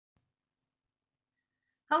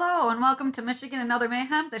Hello, and welcome to Michigan and Other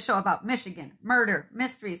Mayhem, the show about Michigan, murder,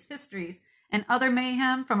 mysteries, histories, and other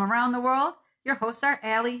mayhem from around the world. Your hosts are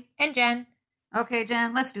Allie and Jen. Okay,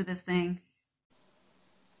 Jen, let's do this thing.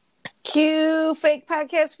 Cue fake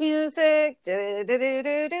podcast music.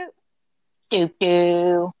 Do-do-do-do-do.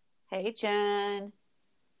 Do. Hey, Jen.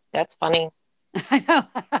 That's funny. I know.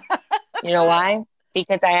 You know why?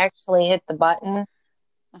 Because I actually hit the button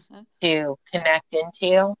to connect into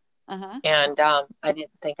you. And I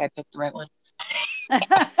didn't think I picked the right one.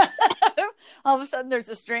 All of a sudden, there's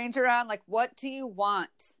a stranger on. Like, what do you want?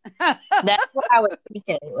 That's what I was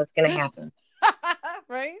thinking was going to happen.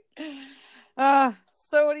 Right?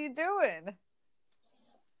 So what are you doing?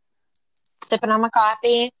 Sipping on my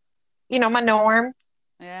coffee. You know, my norm.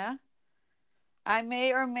 Yeah. I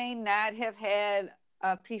may or may not have had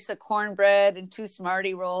a piece of cornbread and 2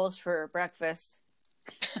 Smartie rolls for breakfast.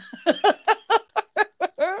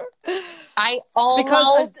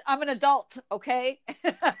 Because I'm an adult, okay?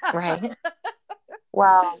 Right.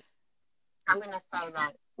 Well, I'm going to say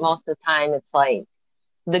that most of the time it's like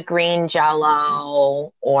the green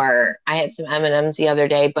Jell-O, or I had some M&Ms the other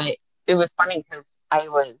day, but it was funny because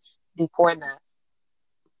before this,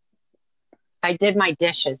 I did my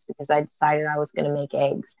dishes because I decided I was going to make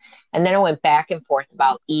eggs. And then I went back and forth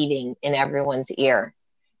about eating in everyone's ear.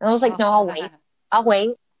 And I was like, no, I'll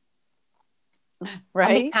wait.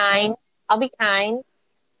 Right? I'll be kind.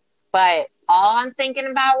 But all I'm thinking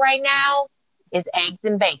about right now is eggs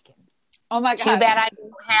and bacon. Oh my God. Too bad I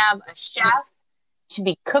don't have a chef to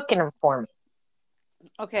be cooking them for me.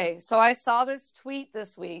 Okay, so I saw this tweet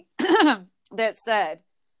this week that said,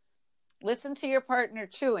 listen to your partner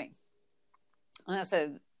chewing. And I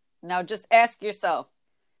said, now just ask yourself,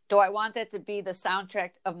 do I want that to be the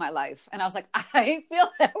soundtrack of my life? And I was like, I feel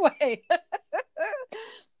that way.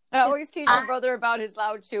 I always teach my brother about his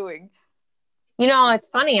loud chewing. You know, it's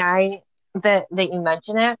funny that you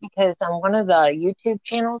mention that because on one of the YouTube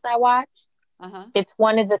channels I watch, it's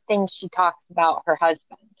one of the things she talks about her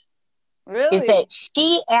husband. Really? Is that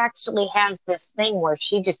she actually has this thing where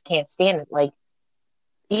she just can't stand it. Like,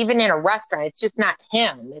 even in a restaurant, it's just not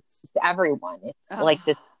him. It's just everyone. It's like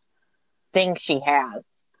this thing she has.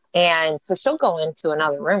 And so she'll go into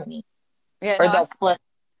another room and eat. Yeah, or they'll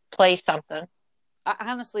play something.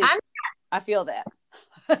 Honestly, I feel that.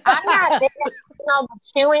 I'm not, the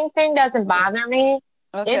chewing thing doesn't bother me.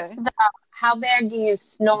 Okay. It's how bad do you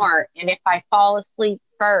snore? And if I fall asleep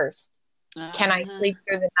first, can I sleep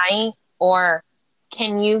through the night? Or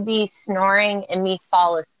can you be snoring and me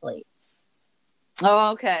fall asleep?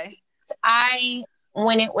 Oh, okay.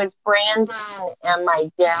 When it was Brandon and my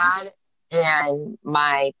dad and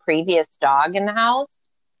my previous dog in the house,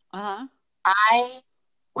 I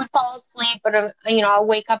would fall asleep, but I'll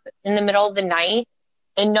wake up in the middle of the night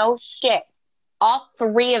and no shit, all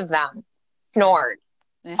 3 of them snored.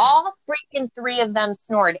 Yeah. All freaking 3 of them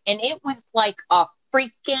snored, and it was like a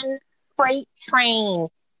freaking freight train.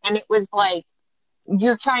 And it was like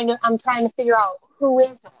I'm trying to figure out who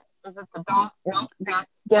is it. Is it the dog? No,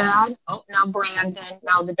 that's Dad. Oh, now Brandon.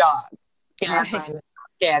 Now the dog. Dad, Brandon,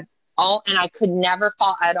 Dad. Oh, and I could never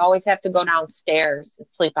fall. I'd always have to go downstairs and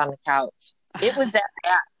sleep on the couch. It was that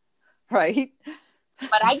bad. Right.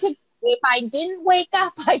 But if I didn't wake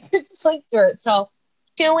up, I could sleep through it. So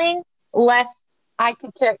chewing, I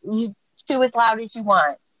could you chew as loud as you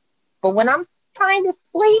want. But when I'm trying to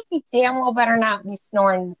sleep, you damn well better not be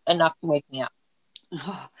snoring enough to wake me up.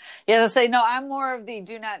 Oh, yeah, to say no. I'm more of the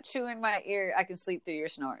do not chew in my ear. I can sleep through your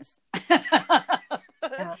snores.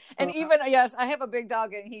 And even yes, I have a big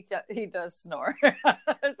dog and he does snore.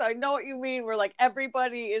 So I know what you mean. We're like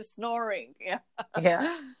everybody is snoring. Yeah.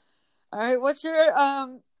 Yeah. All right. What's your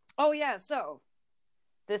Oh yeah. So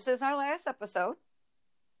this is our last episode.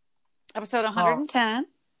 Episode 110.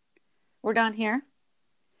 We're done here.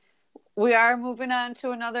 We are moving on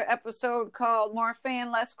to another episode called More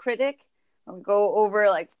Fan, Less Critic. We'll go over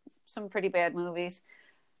like some pretty bad movies.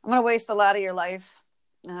 I'm going to waste a lot of your life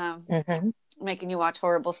making you watch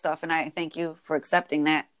horrible stuff, and I thank you for accepting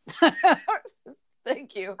that.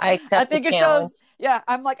 Thank you. I think it shows. Yeah,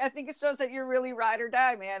 I think it shows that you're really ride or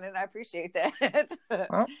die, man, and I appreciate that.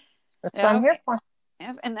 Well, that's what I'm here for.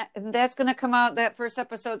 Yeah, and that's going to come out. That first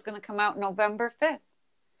episode's going to come out November 5th.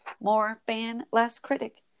 More Fan, Less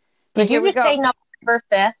Critic. Did you just say November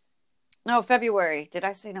 5th? No, February. Did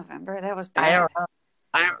I say November? That was bad.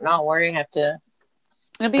 I don't know. We're going to have to.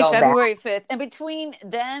 It'll be February 5th. And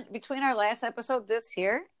between our last episode this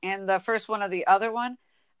year and the first one of the other one,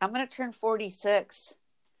 I'm going to turn 46.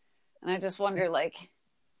 And I just wonder, like.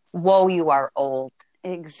 Whoa, you are old.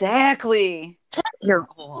 Exactly. You're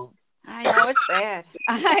old. I know, it's bad.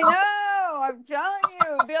 I know. I'm telling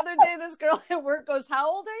you. The other day, this girl at work goes, "How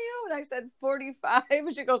old are you?" And I said, 45.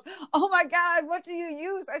 And she goes, "Oh my God, what do you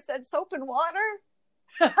use?" I said, "Soap and water."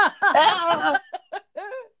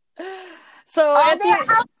 So how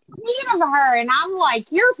sweet of her, and I'm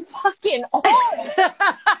like, "You're fucking old.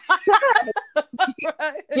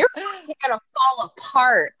 You're fucking gonna fall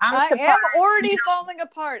apart." I am already falling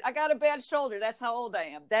apart. I got a bad shoulder. That's how old I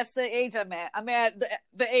am. That's the age I'm at. I'm at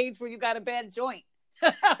the age where you got a bad joint.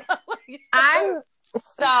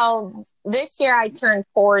 So this year I turned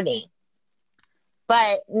 40,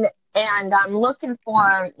 and I'm looking for,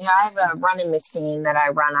 I have a running machine that I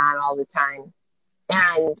run on all the time.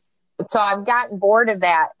 And so I've gotten bored of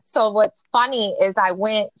that. So what's funny is I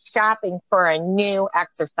went shopping for a new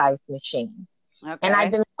exercise machine. Okay. And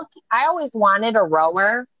I've been looking, I always wanted a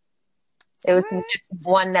rower. It was just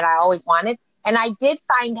one that I always wanted. And I did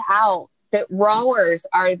find out that rowers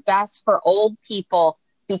are best for old people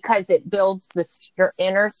because it builds the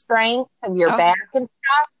inner strength of your back and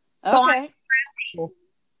stuff. So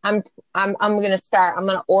I'm going to start. I'm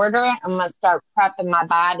going to order it. I'm going to start prepping my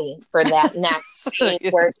body for that next phase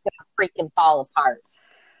where it's going to freaking fall apart.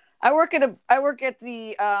 I work at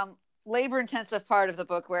the labor intensive part of the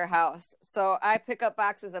book warehouse, so I pick up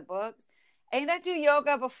boxes of books. And I do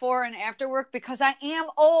yoga before and after work because I am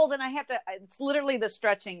old and I have to. It's literally the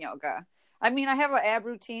stretching yoga. I mean, I have an ab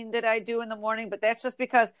routine that I do in the morning, but that's just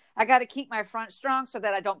because I got to keep my front strong so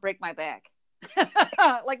that I don't break my back.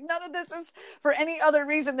 Like none of this is for any other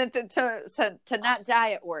reason than to not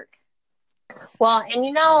die at work. Well,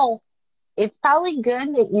 and it's probably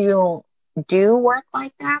good that you do work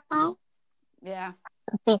like that, though. Yeah.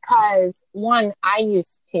 Because one, I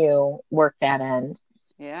used to work that end.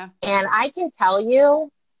 Yeah. And I can tell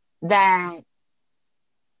you that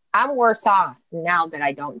I'm worse off now that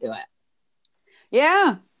I don't do it.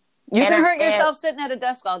 Yeah. You can hurt yourself sitting at a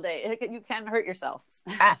desk all day. You can hurt yourself.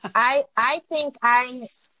 I think I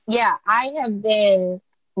have been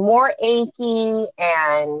more achy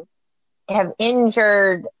and have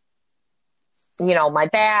injured, my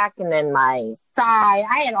back and then my thigh.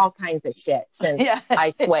 I had all kinds of shit since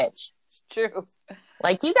I switched. True.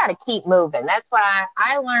 Like, you got to keep moving. That's what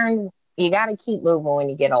I learned. You got to keep moving when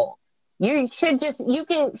you get old. People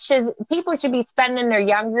should be spending their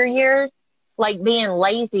younger years like being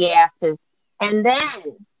lazy asses. And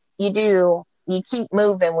then you keep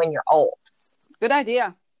moving when you're old. Good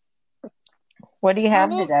idea. What do you have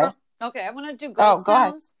today? Okay, I'm going to do ghost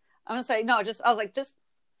towns. I'm going to say,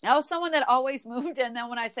 I was someone that always moved. And then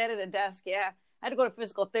when I sat at a desk, I had to go to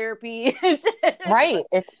physical therapy. Right.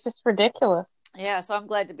 It's just ridiculous. Yeah, so I'm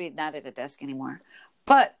glad to be not at a desk anymore.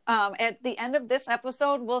 But at the end of this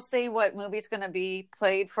episode, we'll see what movie's going to be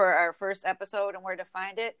played for our first episode and where to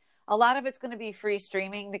find it. A lot of it's going to be free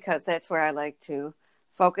streaming because that's where I like to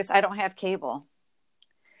focus. I don't have cable.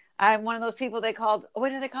 I'm one of those people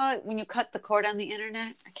what do they call it when you cut the cord on the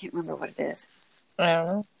internet? I can't remember what it is. I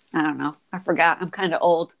don't know. I forgot. I'm kind of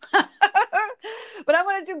old. But I'm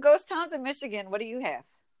going to do ghost towns in Michigan. What do you have?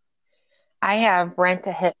 I have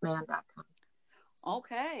rentahitman.com.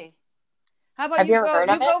 Okay. How about you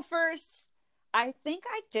go first? I think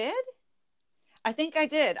I did.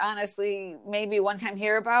 Honestly, maybe one time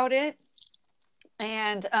hear about it.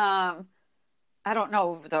 And I don't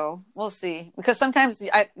know, though. We'll see. Because sometimes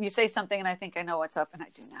you say something and I think I know what's up and I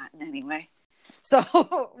do not in any way. So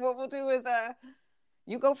what we'll do is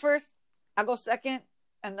you go first, I'll go second,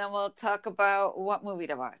 and then we'll talk about what movie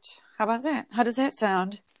to watch. How about that? How does that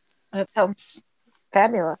sound? That sounds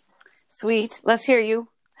fabulous. Sweet. Let's hear you.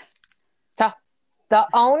 The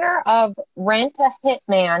owner of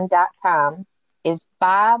rentahitman.com is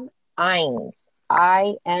Bob Innes,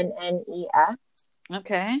 Innes.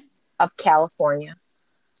 Okay. Of California.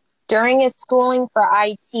 During his schooling for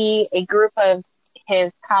IT, a group of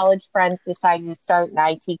his college friends decided to start an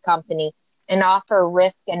IT company and offer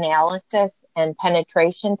risk analysis and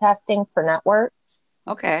penetration testing for networks.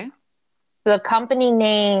 Okay. The company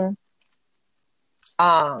name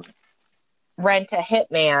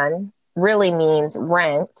Rent-A-Hitman really means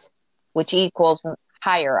rent, which equals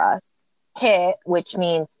hire us. Hit, which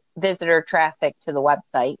means visitor traffic to the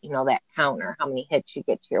website, that counter, how many hits you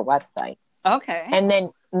get to your website. Okay. And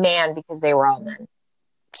then man, because they were all men.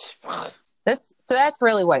 That's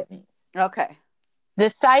really what it means. Okay. The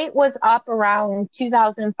site was up around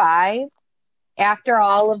 2005. After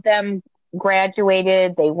all of them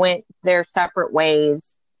graduated, they went their separate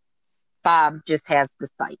ways. Bob just has the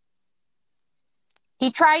site.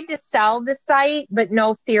 He tried to sell the site, but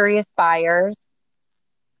no serious buyers.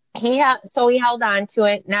 So he held on to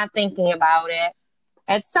it, not thinking about it.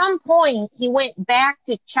 At some point, he went back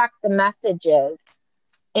to check the messages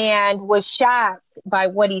and was shocked by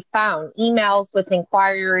what he found. Emails with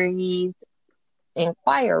inquiries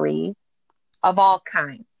of all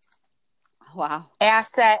kinds. Wow.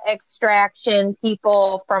 Asset extraction,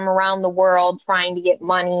 people from around the world trying to get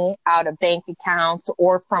money out of bank accounts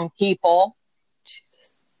or from people.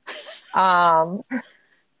 Jesus.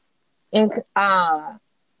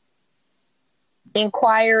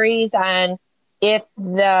 Inquiries on if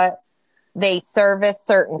they service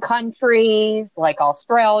certain countries like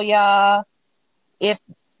Australia, if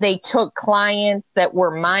they took clients that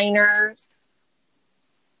were minors.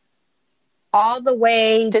 All the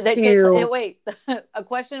way wait, a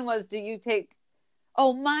question was, do you take,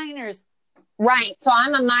 minors? Right. So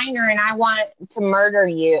I'm a minor and I want to murder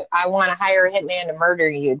you. I want to hire a hitman to murder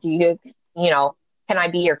you. Do you, can I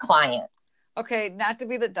be your client? Okay. Not to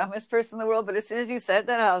be the dumbest person in the world, but as soon as you said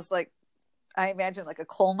that, I was like, I imagine like a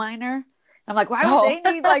coal miner. I'm like, why would they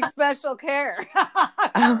need like special care?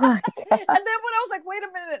 Oh my God. And then when I was like, wait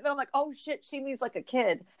a minute, then I'm like, oh shit, she means like a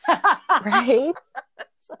kid. Right.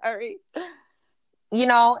 Sorry.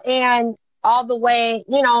 And all the way,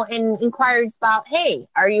 and inquiries about, hey,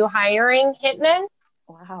 are you hiring hitmen?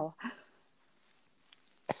 Wow.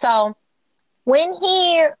 So when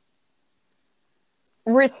he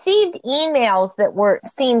received emails that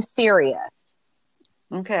seemed serious.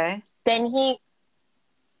 Okay. Then he,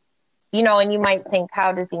 and you might think,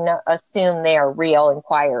 how does he assume they are real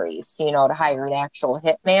inquiries, to hire an actual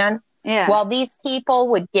hitman? Yeah. Well, these people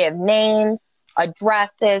would give names,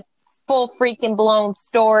 addresses, full freaking blown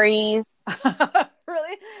stories. Really?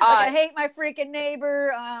 Like, I hate my freaking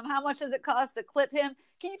neighbor. How much does it cost to clip him?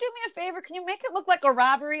 Can you do me a favor? Can you make it look like a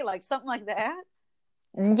robbery? Like something like that?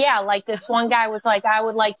 Yeah, like this one guy was like, I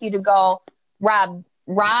would like you to go rob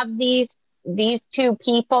these two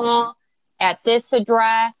people at this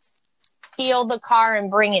address, steal the car and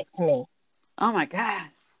bring it to me. Oh my God.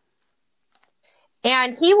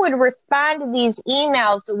 And he would respond to these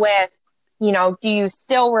emails with, do you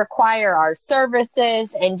still require our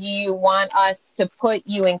services? And do you want us to put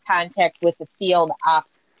you in contact with the field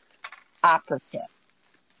operative?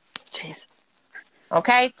 Jeez.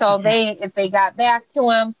 Okay, so if they got back to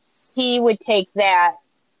him, he would take that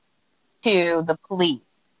to the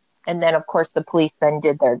police. And then, of course, the police then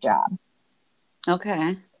did their job.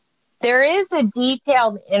 Okay. There is a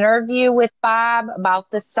detailed interview with Bob about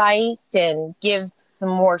the site and gives some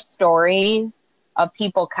more stories of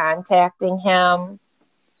people contacting him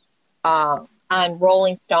on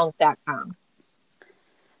rollingstones.com.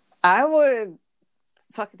 I would,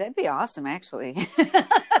 that'd be awesome, actually.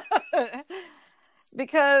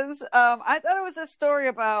 Because I thought it was a story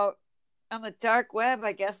about, on the dark web,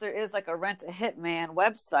 I guess there is like a Rent a Hitman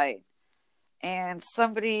website. And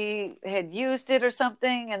somebody had used it or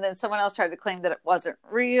something, and then someone else tried to claim that it wasn't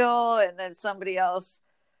real, and then somebody else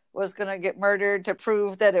was going to get murdered to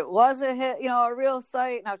prove that it was a real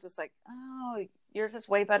site. And I was just like, oh, yours is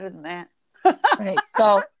way better than that. Right.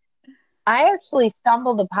 So I actually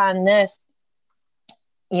stumbled upon this,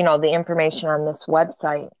 the information on this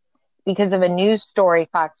website because of a news story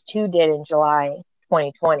Fox 2 did in July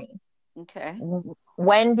 2020. Okay.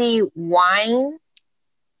 Wendy Wine,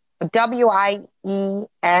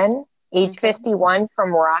 W-I-E-N, age 51,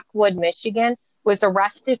 from Rockwood, Michigan, was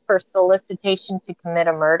arrested for solicitation to commit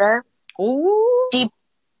a murder. Ooh.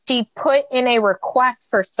 She put in a request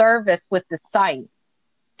for service with the site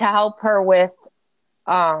to help her with,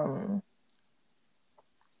 at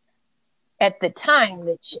the time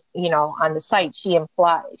that, on the site, let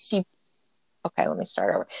me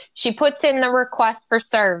start over. She puts in the request for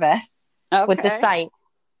service with the site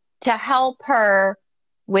to help her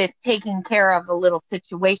with taking care of a little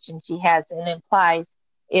situation she has, and implies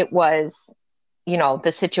it was,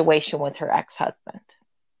 the situation was her ex-husband.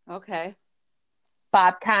 Okay.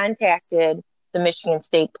 Bob contacted the Michigan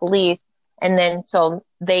State Police, and then so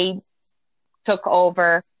they took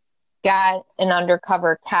over, got an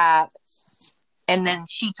undercover cop, and then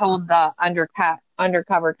she told the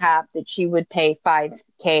undercover cop that she would pay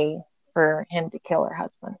 $5,000 for him to kill her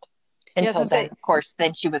husband. And so then, of course,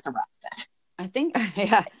 then she was arrested. I think,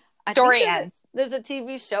 yeah. Story ends. There's a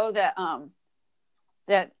TV show that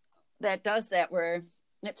that does that, where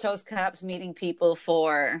it shows cops meeting people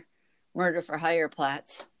for murder for hire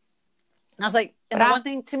plots. I was like, and the one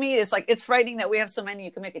thing to me is like, it's frightening that we have so many.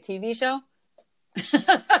 You can make a TV show. I was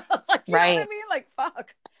like, you know what I mean? Like,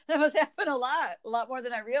 fuck, that must happen a lot more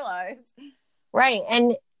than I realized. Right,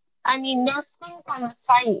 and I mean, there's things on the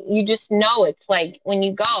site you just know. It's like when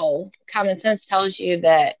you go, common sense tells you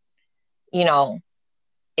that,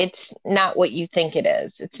 it's not what you think it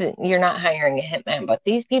is. You're not hiring a hitman, but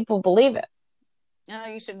these people believe it.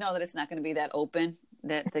 You should know that it's not going to be that open.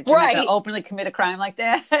 that you're not going to openly commit a crime like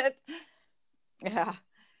that. Yeah.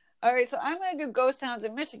 All right. So I'm going to do ghost towns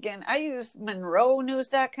in Michigan. I use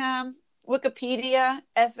MonroeNews.com, Wikipedia,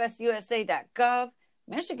 FSUSA.gov,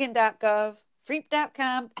 Michigan.gov,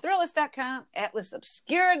 Freep.com, Thrillist.com,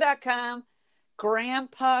 AtlasObscura.com,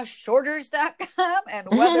 GrandpaShorters.com, and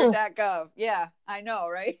Weather.gov. Yeah, I know,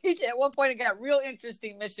 right? At one point it got real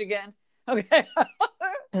interesting, Michigan. Okay.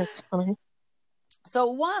 That's funny.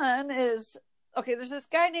 So one is, okay, there's this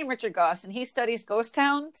guy named Richard Goss, and he studies ghost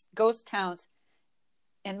towns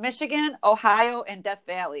in Michigan, Ohio, and Death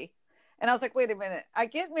Valley. And I was like, wait a minute. I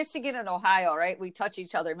get Michigan and Ohio, right? We touch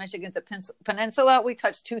each other. Michigan's a peninsula. We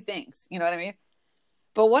touch two things. You know what I mean?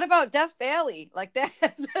 But what about Death Valley? Like that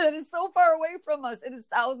is so far away from us. It is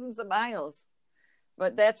thousands of miles.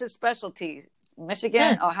 But that's his specialty.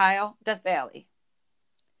 Michigan, Ohio, Death Valley.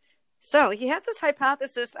 So he has this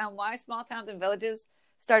hypothesis on why small towns and villages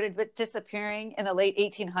started disappearing in the late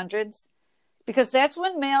 1800s. Because that's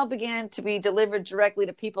when mail began to be delivered directly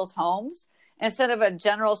to people's homes instead of a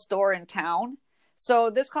general store in town.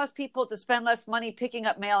 So this caused people to spend less money picking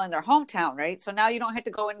up mail in their hometown, right? So now you don't have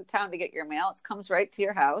to go into town to get your mail. It comes right to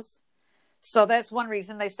your house. So that's one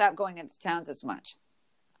reason they stopped going into towns as much.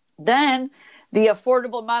 Then the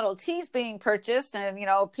affordable Model Ts being purchased, and,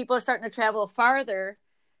 people are starting to travel farther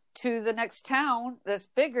to the next town that's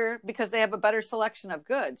bigger because they have a better selection of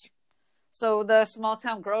goods. So the small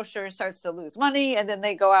town grocer starts to lose money, and then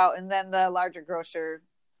they go out, and then the larger grocer,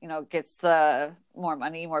 gets the more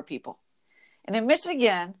money, more people. And in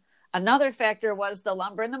Michigan, another factor was the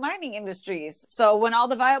lumber and the mining industries. So when all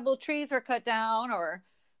the viable trees were cut down, or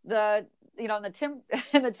the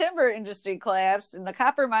timber industry collapsed, and the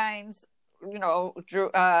copper mines,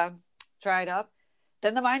 dried up,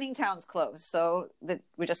 then the mining towns closed. So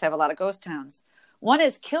we just have a lot of ghost towns. One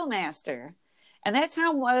is Killmaster. And that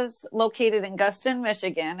town was located in Guston,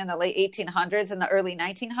 Michigan in the late 1800s and the early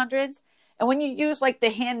 1900s. And when you use like the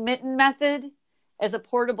hand mitten method as a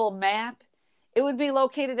portable map, it would be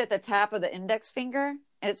located at the top of the index finger.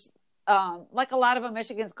 It's like a lot of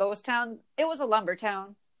Michigan's ghost town. It was a lumber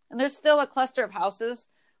town. And there's still a cluster of houses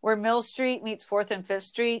where Mill Street meets 4th and 5th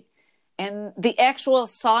Street. And the actual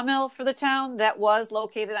sawmill for the town that was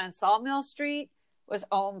located on Sawmill Street was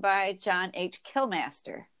owned by John H.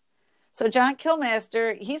 Killmaster. So John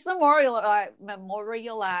Killmaster, he's memorialized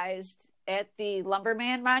at the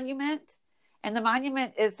Lumberman Monument. And the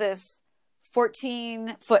monument is this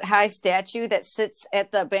 14-foot high statue that sits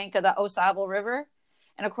at the bank of the Osable River.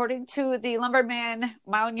 And according to the Lumberman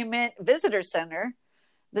Monument Visitor Center,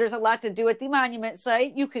 there's a lot to do at the monument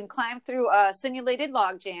site. You can climb through a simulated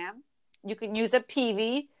log jam. You can use a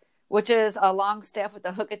peavey, which is a long staff with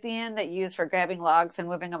a hook at the end that you use for grabbing logs and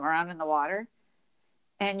moving them around in the water.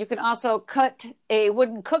 And you can also cut a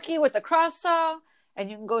wooden cookie with a cross saw,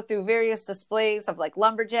 and you can go through various displays of like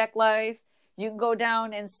lumberjack life. You can go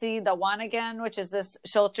down and see the Wanigan, which is this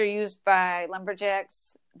shelter used by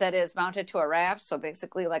lumberjacks that is mounted to a raft. So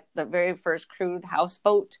basically like the very first crude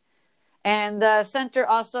houseboat. And the center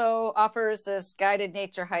also offers this guided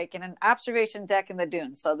nature hike and an observation deck in the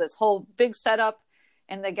dunes. So this whole big setup,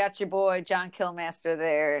 and they got your boy John Killmaster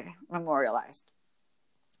there memorialized.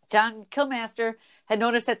 John Killmaster had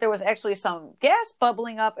noticed that there was actually some gas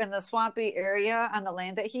bubbling up in the swampy area on the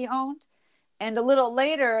land that he owned. And a little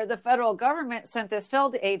later, the federal government sent this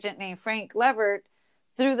field agent named Frank Levert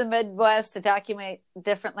through the Midwest to document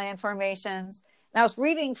different land formations. And I was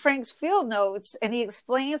reading Frank's field notes, and he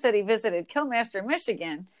explains that he visited Killmaster,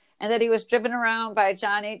 Michigan, and that he was driven around by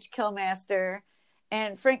John H. Killmaster.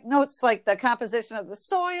 And Frank notes like the composition of the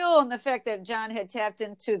soil and the fact that John had tapped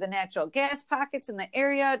into the natural gas pockets in the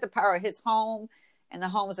area to power his home and the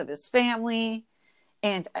homes of his family.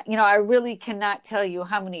 And, I really cannot tell you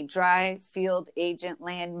how many dry field agent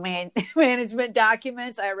land management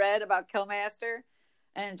documents I read about Killmaster.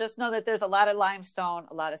 And just know that there's a lot of limestone,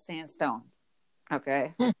 a lot of sandstone.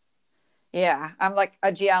 Okay. Yeah, I'm like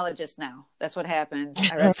a geologist now. That's what happened.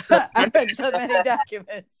 I read so many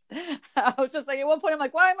documents. I was just like, at one point, I'm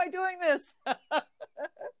like, why am I doing this?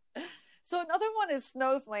 So another one is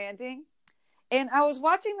Snow's Landing. And I was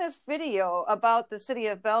watching this video about the city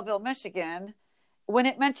of Belleville, Michigan, when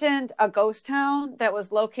it mentioned a ghost town that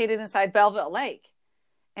was located inside Belleville Lake.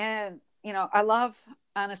 And, I love,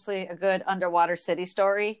 honestly, a good underwater city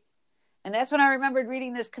story. And that's when I remembered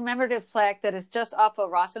reading this commemorative plaque that is just off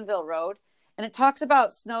of Rawsonville Road. And it talks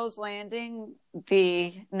about Snow's Landing,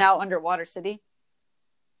 the now underwater city.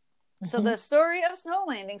 Mm-hmm. So the story of Snow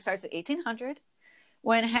Landing starts at 1800,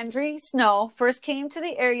 when Henry Snow first came to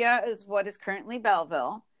the area is what is currently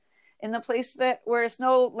Belleville. In the place where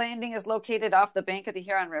Snow Landing is located off the bank of the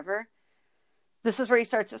Huron River, This is where he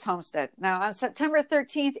starts his homestead. Now, on September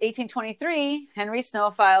 13th, 1823, Henry Snow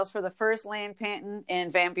files for the first land patent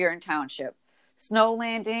in Van Buren Township. Snow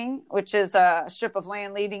Landing, which is a strip of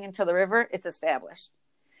land leading into the river, it's established.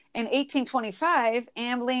 In 1825,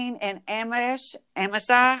 Ambling and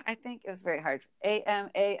Amasa, I think it was very hard,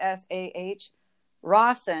 Amasah,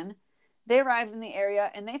 Rawson, they arrived in the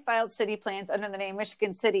area and they filed city plans under the name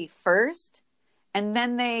Michigan City first. And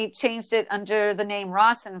then they changed it under the name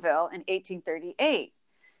Rawsonville in 1838.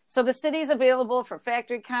 So the city is available for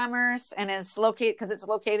factory commerce and is located because it's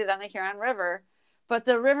located on the Huron River. But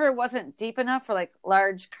the river wasn't deep enough for like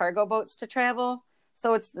large cargo boats to travel.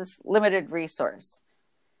 So it's this limited resource.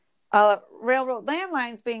 Railroad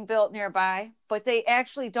landlines being built nearby, but they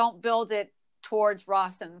actually don't build it towards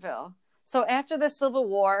Rawsonville. So after the Civil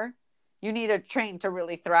War, you need a train to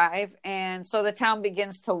really thrive. And so the town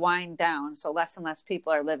begins to wind down. So less and less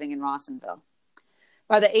people are living in Rawsonville.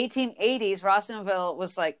 By the 1880s, Rawsonville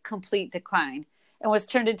was like complete decline and was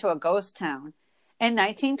turned into a ghost town. In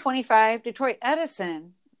 1925, Detroit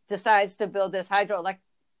Edison decides to build this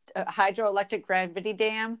hydroelectric gravity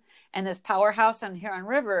dam and this powerhouse on Huron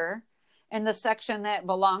River in the section that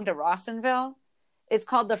belonged to Rawsonville. It's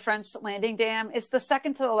called the French Landing Dam. It's the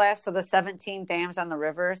second to the last of the 17 dams on the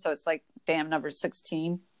river. So it's like dam number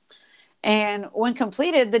 16. And when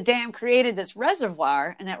completed, the dam created this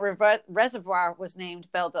reservoir, and that reservoir was named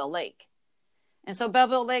Belleville Lake. And so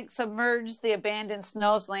Belleville Lake submerged the abandoned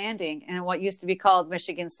Snow's Landing in what used to be called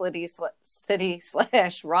Michigan City /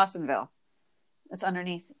 Rawsonville. It's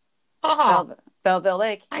underneath Belleville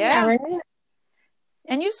Lake. I never knew.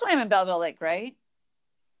 And you swam in Belleville Lake, right?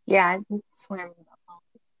 Yeah, I swam in Belleville.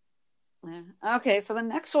 Yeah. Okay, so the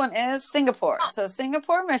next one is Singapore. So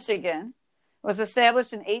Singapore, Michigan was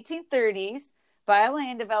established in 1830s by a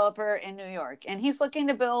land developer in New York. And he's looking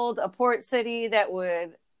to build a port city that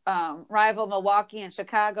would rival Milwaukee and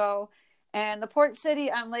Chicago. And the port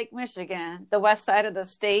city on Lake Michigan, the west side of the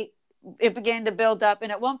state, it began to build up.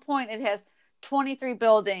 And at one point, it has 23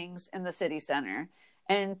 buildings in the city center.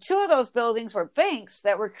 And 2 of those buildings were banks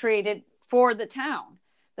that were created for the town.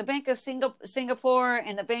 The Bank of Singapore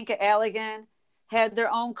and the Bank of Allegan had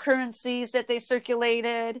their own currencies that they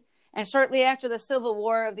circulated. And shortly after the Civil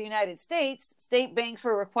War of the United States, state banks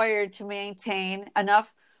were required to maintain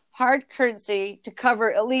enough hard currency to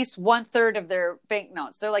cover at least 1/3 of their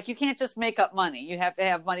banknotes. They're like, you can't just make up money. You have to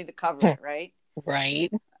have money to cover it, right?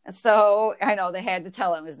 Right. So I know they had to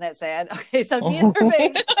tell him. Isn't that sad? Okay, so neither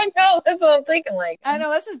banks. I know, that's what I'm thinking. Like, I know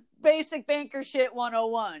this is basic banker shit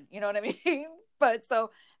 101. You know what I mean? But so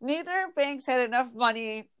neither banks had enough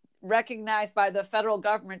money recognized by the federal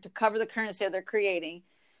government to cover the currency that they're creating.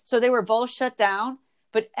 So they were both shut down.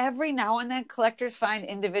 But every now and then, collectors find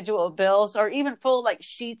individual bills or even full like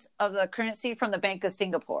sheets of the currency from the Bank of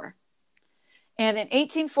Singapore. And in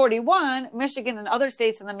 1841, Michigan and other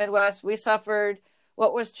states in the Midwest, we suffered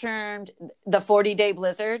what was termed the 40-day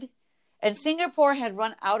blizzard. And Singapore had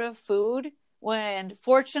run out of food when,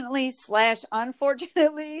 fortunately /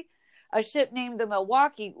 unfortunately, a ship named the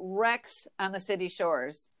Milwaukee wrecks on the city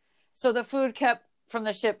shores. So the food from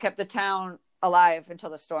the ship kept the town alive until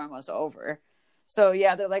the storm was over. So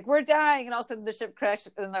yeah, they're like, we're dying. And all of a sudden the ship crashed.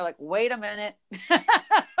 And they're like, wait a minute.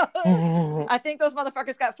 I think those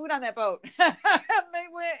motherfuckers got food on that boat. They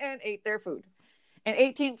went and ate their food. In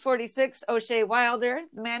 1846, O'Shea Wilder,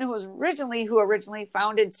 the man who originally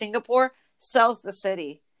founded Singapore, sells the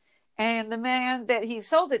city. And the man that he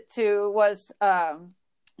sold it to was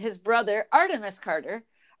his brother, Artemus Carter.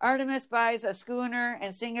 Artemus buys a schooner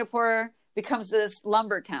and Singapore becomes this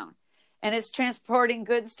lumber town. And it's transporting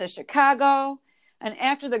goods to Chicago. And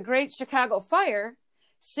after the Great Chicago Fire,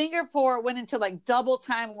 Singapore went into like double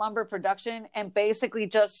time lumber production and basically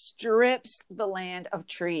just strips the land of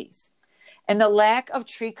trees. And the lack of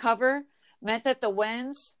tree cover meant that the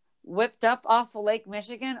winds whipped up off of Lake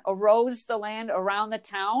Michigan erodes the land around the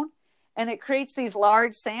town. And it creates these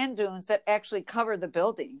large sand dunes that actually cover the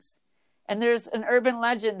buildings. And there's an urban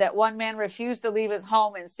legend that one man refused to leave his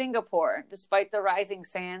home in Singapore despite the rising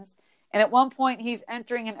sands. And at one point, he's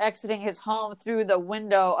entering and exiting his home through the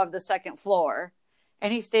window of the second floor.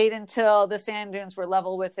 And he stayed until the sand dunes were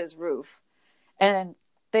level with his roof. And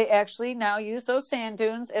they actually now use those sand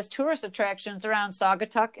dunes as tourist attractions around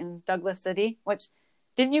Saugatuck and Douglas City, which,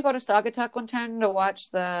 didn't you go to Saugatuck one time to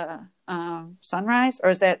watch the sunrise? Or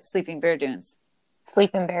is that Sleeping Bear Dunes?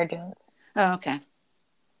 Sleeping Bear Dunes. Oh, okay.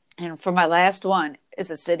 And for my last one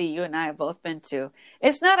is a city you and I have both been to.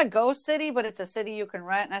 It's not a ghost city, but it's a city you can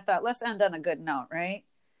rent. And I thought, let's end on a good note, right?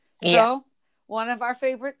 Yeah. So one of our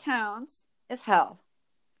favorite towns is Hell.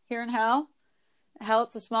 Here in Hell,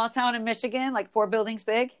 it's a small town in Michigan, like 4 buildings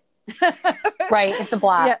big. Right. It's a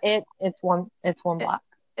block. Yeah. It's one block.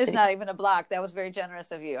 It's not even a block. That was very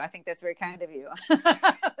generous of you. I think that's very kind of you.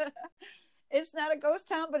 It's not a ghost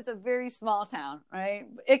town, but it's a very small town, right?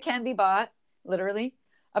 It can be bought, literally.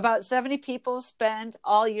 About 70 people spend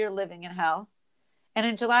all year living in hell. And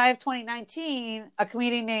in July of 2019, a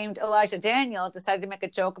comedian named Elijah Daniel decided to make a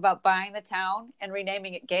joke about buying the town and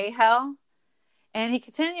renaming it Gay Hell. And he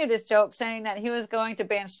continued his joke saying that he was going to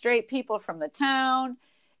ban straight people from the town.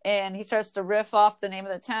 And he starts to riff off the name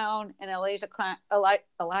of the town. And Elijah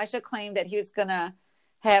claimed that he was going to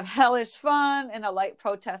have hellish fun in a light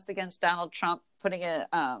protest against Donald Trump putting a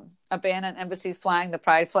ban on embassies flying the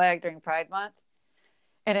pride flag during Pride Month.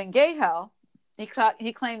 And in Gay Hell, he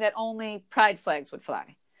claimed that only pride flags would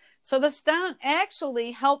fly. So the stunt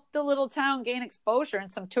actually helped the little town gain exposure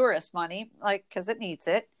and some tourist money, like, because it needs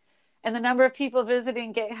it. And the number of people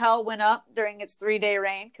visiting Gay Hell went up during its 3-day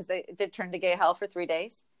reign, because they did turn to Gay Hell for 3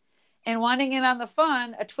 days. And wanting in on the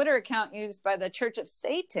fun, a Twitter account used by the Church of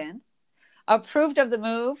Satan approved of the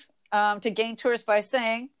move to gain tourists by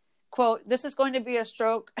saying, quote, "This is going to be a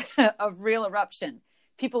stroke of real eruption.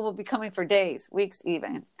 People will be coming for days, weeks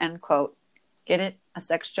even," end quote. Get it? A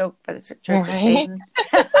sex joke by the Church of Satan.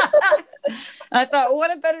 I thought,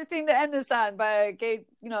 what a better thing to end this on, by a gay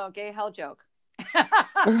hell joke.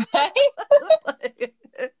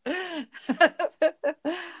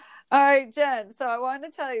 All right, Jen. So I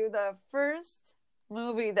wanted to tell you the first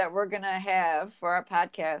movie that we're going to have for our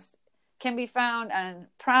podcast can be found on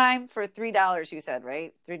Prime for $3, you said,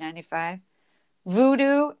 right? $3.95.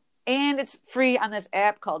 Vudu, and it's free on this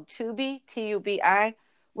app called Tubi, Tubi,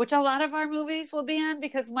 which a lot of our movies will be on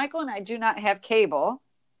because Michael and I do not have cable.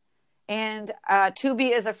 And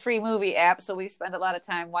Tubi is a free movie app, so we spend a lot of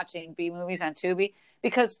time watching B movies on Tubi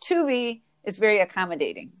because Tubi is very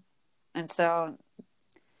accommodating. And so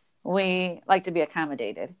we like to be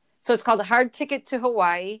accommodated. So it's called A Hard Ticket to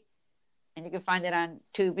Hawaii, and you can find it on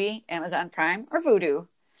Tubi, Amazon Prime, or Vudu.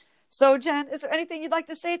 So, Jen, is there anything you'd like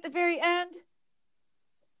to say at the very end?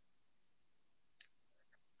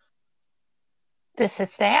 This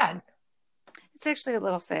is sad. It's actually a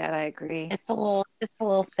little sad. I agree. It's a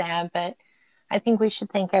little sad, but I think we should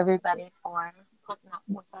thank everybody for putting up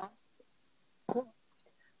with us,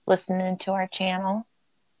 listening to our channel.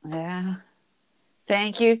 Yeah.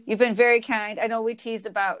 Thank you. You've been very kind. I know we teased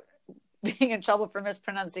about being in trouble for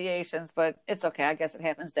mispronunciations, but it's okay. I guess it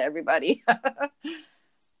happens to everybody.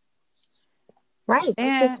 Right.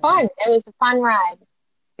 This was fun. It was a fun ride.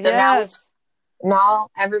 So yes. Now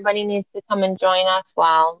everybody needs to come and join us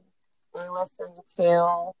while we listen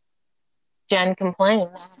to Jen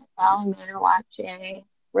complain that Allie made her watch a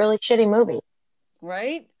really shitty movie.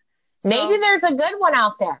 Right? Maybe there's a good one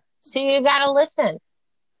out there. So you got to listen.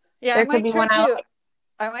 Yeah, there could be one out.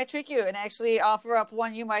 I might trick you and actually offer up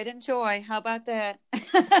one you might enjoy. How about that?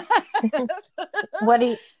 What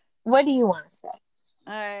do you want to say?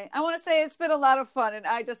 All right. I want to say it's been a lot of fun, and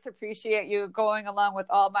I just appreciate you going along with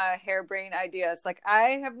all my harebrained ideas. Like,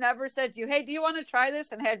 I have never said to you, "Hey, do you want to try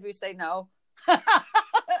this?" and had you say no. And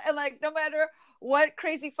like, no matter what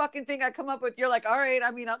crazy fucking thing I come up with, you're like, "All right, I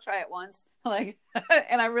mean, I'll try it once." Like,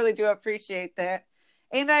 and I really do appreciate that.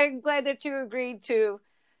 And I'm glad that you agreed to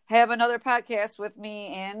have another podcast with me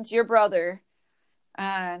and your brother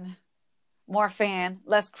on More Fan,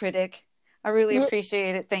 Less Critic. I really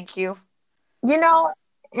appreciate it. Thank you.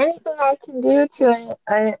 Anything I can do to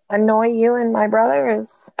annoy you and my brother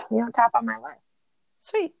is, top on my list.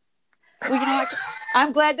 Sweet. Well,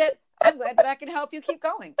 I'm glad that I can help you keep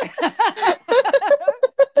going.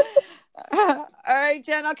 All right,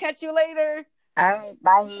 Jen, I'll catch you later. All right,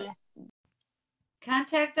 bye.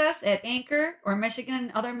 Contact us at Anchor or Michigan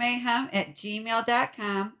and Other Mayhem at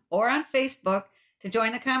gmail.com or on Facebook to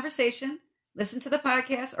join the conversation, listen to the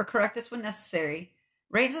podcast, or correct us when necessary.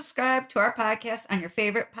 Rate and subscribe to our podcast on your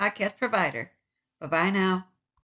favorite podcast provider. Bye-bye now.